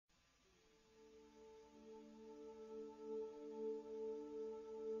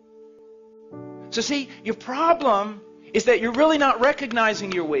So see, your problem is that you're really not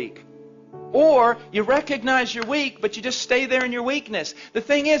recognizing you're weak. Or you recognize you're weak, but you just stay there in your weakness. The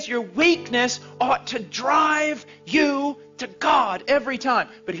thing is, your weakness ought to drive you to God every time.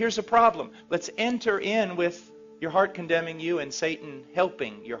 But here's the problem. Let's enter in with your heart condemning you and Satan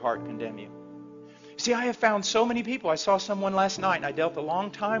helping your heart condemn you. See, I have found so many people. I saw someone last night and I dealt a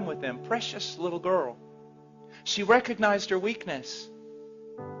long time with them. Precious little girl. She recognized her weakness.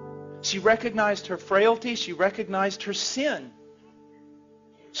 She recognized her frailty. She recognized her sin.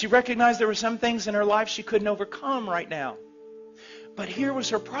 She recognized there were some things in her life she couldn't overcome right now. But here was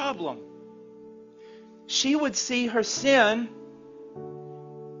her problem. She would see her sin,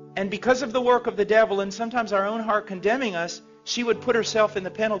 and because of the work of the devil and sometimes our own heart condemning us, she would put herself in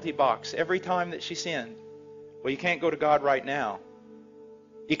the penalty box every time that she sinned. Well, you can't go to God right now.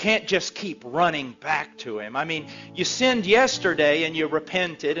 You can't just keep running back to Him. I mean, you sinned yesterday and you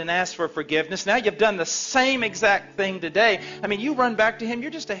repented and asked for forgiveness. Now you've done the same exact thing today. I mean, you run back to Him.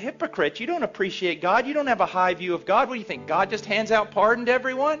 You're just a hypocrite. You don't appreciate God. You don't have a high view of God. What do you think? God just hands out pardon to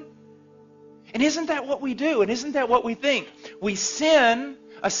everyone? And isn't that what we do? And isn't that what we think? We sin,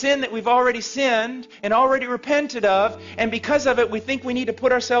 a sin that we've already sinned and already repented of, and because of it we think we need to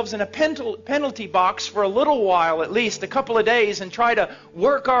put ourselves in a penalty box for a little while, at least a couple of days, and try to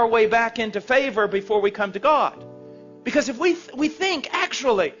work our way back into favor before we come to God. Because if we think,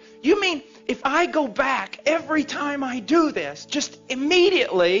 actually, you mean if I go back every time I do this, just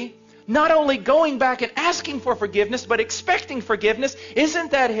immediately, not only going back and asking for forgiveness, but expecting forgiveness,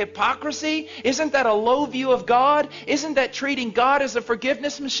 isn't that hypocrisy? Isn't that a low view of God? Isn't that treating God as a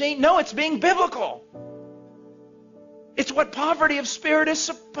forgiveness machine? No, it's being biblical. It's what poverty of spirit is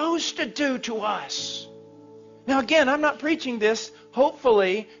supposed to do to us. Now again, I'm not preaching this,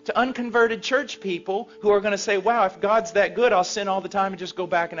 hopefully, to unconverted church people who are going to say, wow, if God's that good, I'll sin all the time and just go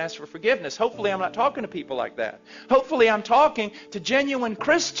back and ask for forgiveness. Hopefully I'm not talking to people like that. Hopefully I'm talking to genuine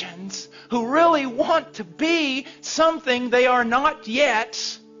Christians who really want to be something they are not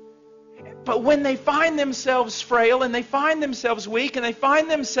yet. But when they find themselves frail and they find themselves weak and they find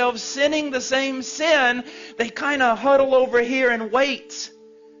themselves sinning the same sin, they kind of huddle over here and wait.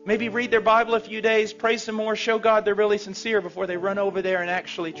 Maybe read their Bible a few days, pray some more, show God they're really sincere before they run over there and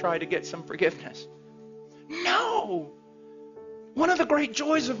actually try to get some forgiveness. No! One of the great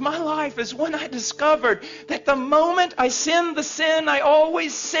joys of my life is when I discovered that the moment I sin the sin I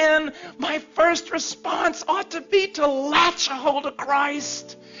always sin, my first response ought to be to latch a hold of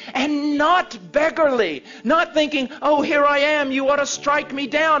Christ. And not beggarly, not thinking, oh, here I am, you ought to strike me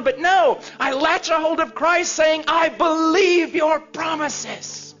down. But no, I latch a hold of Christ saying, I believe your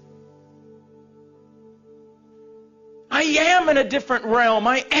promises. I am in a different realm.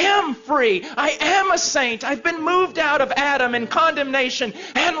 I am free. I am a saint. I've been moved out of Adam and condemnation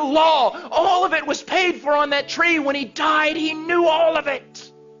and law. All of it was paid for on that tree. When He died, He knew all of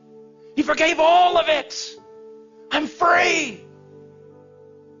it. He forgave all of it. I'm free.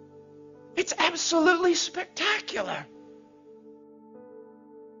 It's absolutely spectacular.